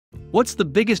What's the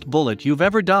biggest bullet you've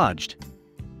ever dodged?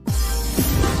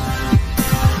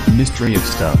 Mystery of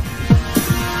stuff.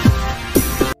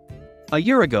 A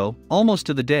year ago, almost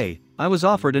to the day, I was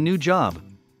offered a new job.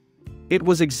 It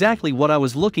was exactly what I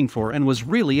was looking for and was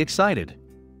really excited.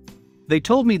 They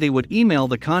told me they would email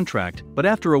the contract, but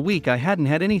after a week I hadn't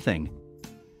had anything.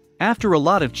 After a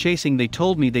lot of chasing, they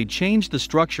told me they'd changed the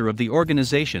structure of the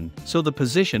organization, so the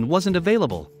position wasn't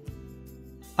available.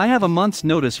 I have a month's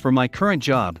notice for my current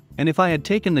job, and if I had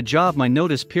taken the job, my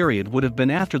notice period would have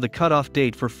been after the cutoff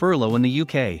date for furlough in the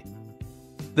UK.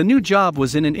 The new job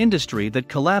was in an industry that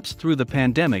collapsed through the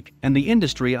pandemic, and the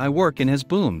industry I work in has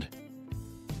boomed.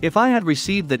 If I had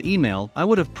received that email, I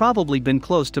would have probably been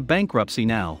close to bankruptcy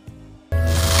now.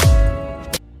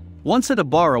 Once at a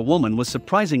bar, a woman was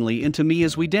surprisingly into me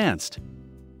as we danced.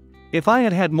 If I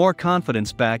had had more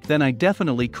confidence back then, I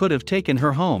definitely could have taken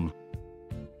her home.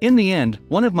 In the end,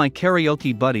 one of my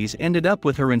karaoke buddies ended up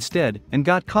with her instead and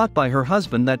got caught by her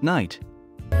husband that night.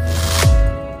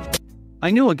 I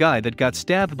knew a guy that got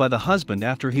stabbed by the husband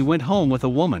after he went home with a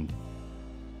woman.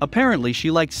 Apparently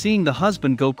she liked seeing the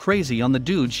husband go crazy on the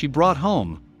dude she brought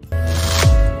home.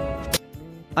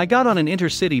 I got on an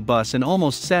intercity bus and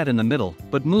almost sat in the middle,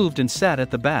 but moved and sat at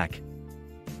the back.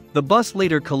 The bus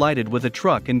later collided with a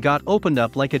truck and got opened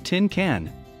up like a tin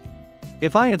can.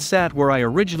 If I had sat where I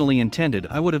originally intended,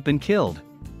 I would have been killed.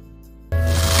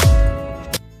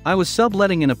 I was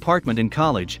subletting an apartment in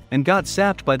college and got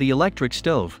zapped by the electric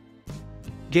stove.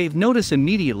 Gave notice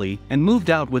immediately and moved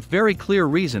out with very clear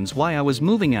reasons why I was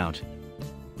moving out.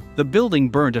 The building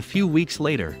burned a few weeks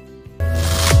later.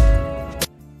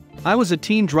 I was a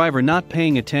teen driver not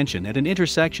paying attention at an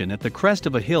intersection at the crest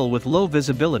of a hill with low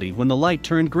visibility when the light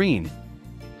turned green.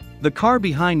 The car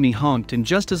behind me honked, and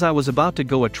just as I was about to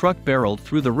go, a truck barreled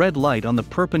through the red light on the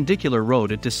perpendicular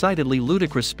road at decidedly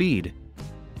ludicrous speed.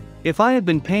 If I had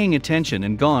been paying attention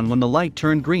and gone when the light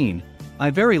turned green,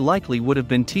 I very likely would have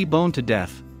been T-boned to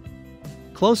death.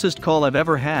 Closest call I've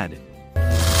ever had.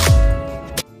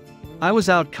 I was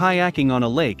out kayaking on a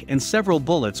lake and several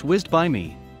bullets whizzed by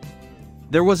me.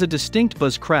 There was a distinct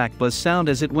buzz sound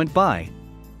as it went by.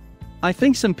 I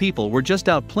think some people were just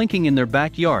out plinking in their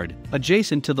backyard,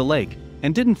 adjacent to the lake,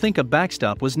 and didn't think a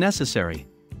backstop was necessary.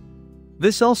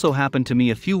 This also happened to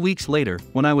me a few weeks later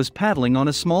when I was paddling on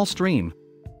a small stream.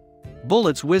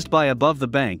 Bullets whizzed by above the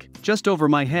bank, just over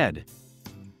my head.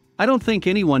 I don't think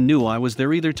anyone knew I was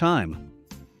there either time.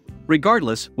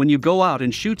 Regardless, when you go out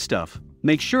and shoot stuff,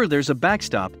 make sure there's a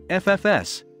backstop,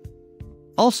 FFS.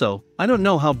 Also, I don't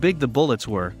know how big the bullets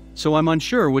were, so I'm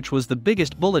unsure which was the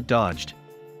biggest bullet dodged.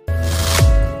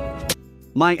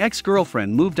 My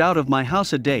ex-girlfriend moved out of my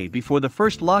house a day before the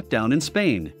first lockdown in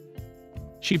Spain.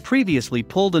 She previously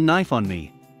pulled a knife on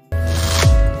me.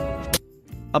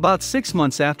 About 6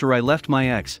 months after I left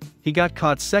my ex, he got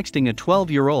caught sexting a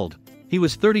 12-year-old. He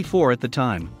was 34 at the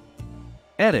time.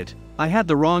 Edit, I had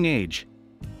the wrong age.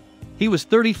 He was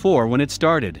 34 when it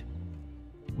started.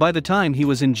 By the time he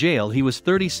was in jail, he was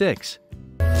 36.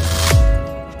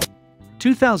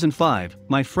 2005,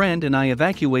 my friend and I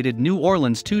evacuated New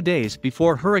Orleans 2 days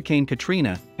before Hurricane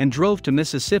Katrina and drove to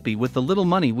Mississippi with the little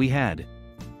money we had.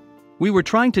 We were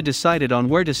trying to decide on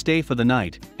where to stay for the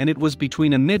night, and it was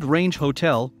between a mid-range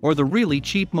hotel or the really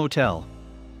cheap motel.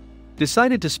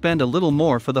 Decided to spend a little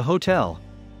more for the hotel.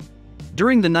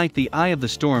 During the night, the eye of the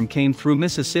storm came through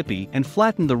Mississippi and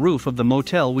flattened the roof of the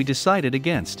motel we decided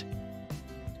against.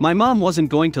 My mom wasn't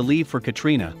going to leave for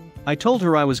Katrina. I told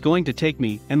her I was going to take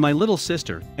me and my little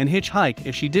sister and hitchhike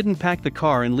if she didn't pack the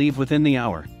car and leave within the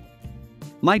hour.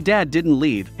 My dad didn't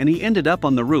leave, and he ended up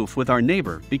on the roof with our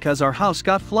neighbor because our house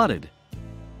got flooded.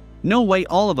 No way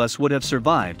all of us would have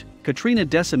survived. Katrina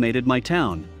decimated my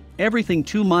town. Everything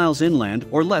 2 miles inland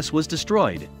or less was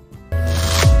destroyed.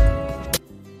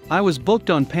 I was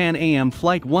booked on Pan Am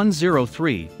Flight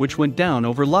 103, which went down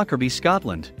over Lockerbie,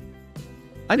 Scotland.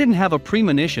 I didn't have a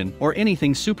premonition or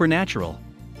anything supernatural.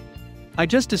 I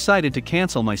just decided to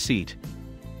cancel my seat.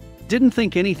 Didn't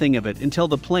think anything of it until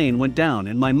the plane went down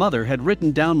and my mother had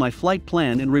written down my flight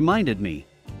plan and reminded me.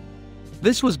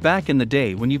 This was back in the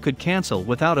day when you could cancel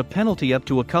without a penalty up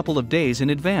to a couple of days in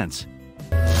advance.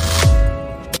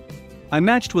 I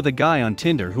matched with a guy on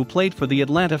Tinder who played for the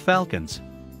Atlanta Falcons.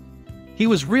 He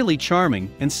was really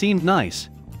charming and seemed nice.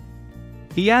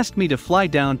 He asked me to fly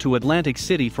down to Atlantic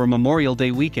City for Memorial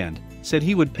Day weekend, said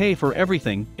he would pay for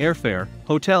everything, airfare,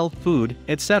 hotel, food,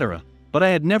 etc., but I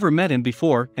had never met him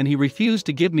before and he refused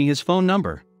to give me his phone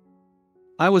number.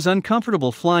 I was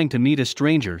uncomfortable flying to meet a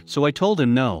stranger, so I told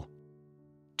him no.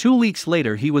 2 weeks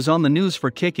later, he was on the news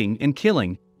for kicking and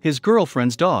killing his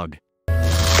girlfriend's dog.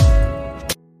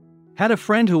 Had a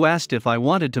friend who asked if I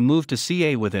wanted to move to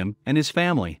CA with him and his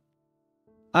family.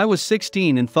 I was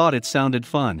 16 and thought it sounded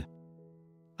fun.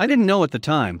 I didn't know at the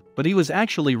time, but he was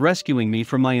actually rescuing me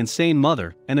from my insane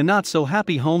mother and a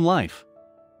not-so-happy home life.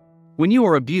 When you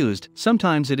are abused,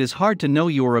 sometimes it is hard to know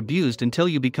you are abused until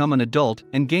you become an adult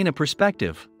and gain a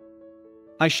perspective.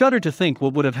 I shudder to think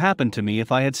what would have happened to me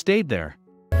if I had stayed there.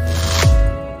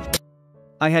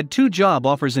 I had 2 job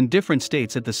offers in different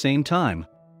states at the same time.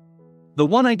 The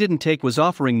one I didn't take was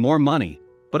offering more money,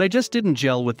 but I just didn't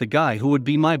gel with the guy who would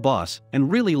be my boss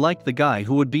and really liked the guy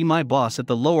who would be my boss at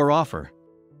the lower offer.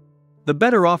 The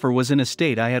better offer was in a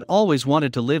state I had always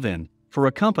wanted to live in, for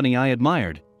a company I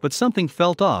admired, but something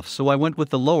felt off, so I went with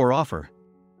the lower offer.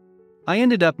 I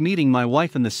ended up meeting my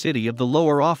wife in the city of the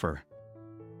lower offer.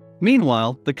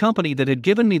 Meanwhile, the company that had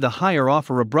given me the higher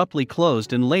offer abruptly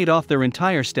closed and laid off their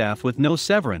entire staff with no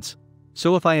severance,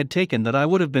 so if I had taken that I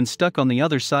would have been stuck on the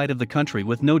other side of the country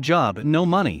with no job and no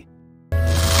money.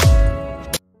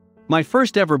 My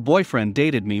first ever boyfriend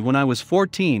dated me when I was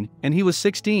 14 and he was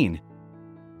 16.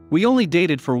 We only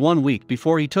dated for 1 week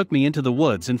before he took me into the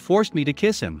woods and forced me to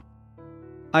kiss him.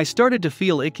 I started to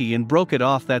feel icky and broke it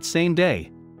off that same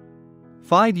day.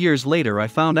 5 years later I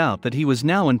found out that he was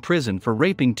now in prison for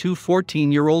raping 2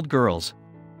 14-year-old girls.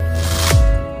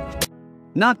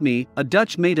 Not me, a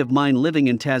Dutch mate of mine living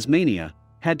in Tasmania,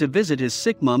 had to visit his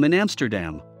sick mum in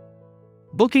Amsterdam.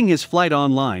 Booking his flight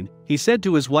online, he said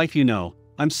to his wife, "You know,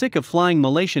 I'm sick of flying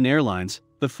Malaysian Airlines,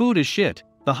 the food is shit,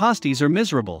 the hosties are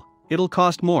miserable, it'll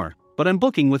cost more, but I'm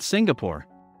booking with Singapore."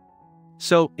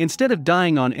 So, instead of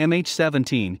dying on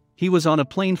MH17, he was on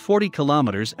a plane 40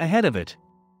 kilometers ahead of it.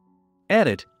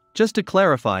 Edit, just to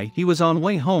clarify, he was on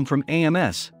way home from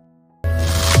AMS.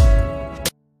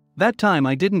 That time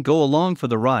I didn't go along for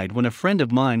the ride when a friend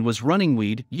of mine was running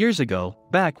weed years ago,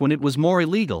 back when it was more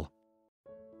illegal.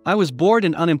 I was bored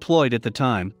and unemployed at the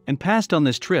time and passed on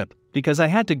this trip because I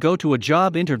had to go to a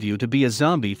job interview to be a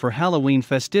zombie for Halloween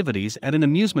festivities at an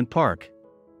amusement park.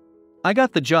 I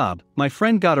got the job, my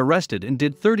friend got arrested and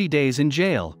did 30 days in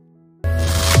jail.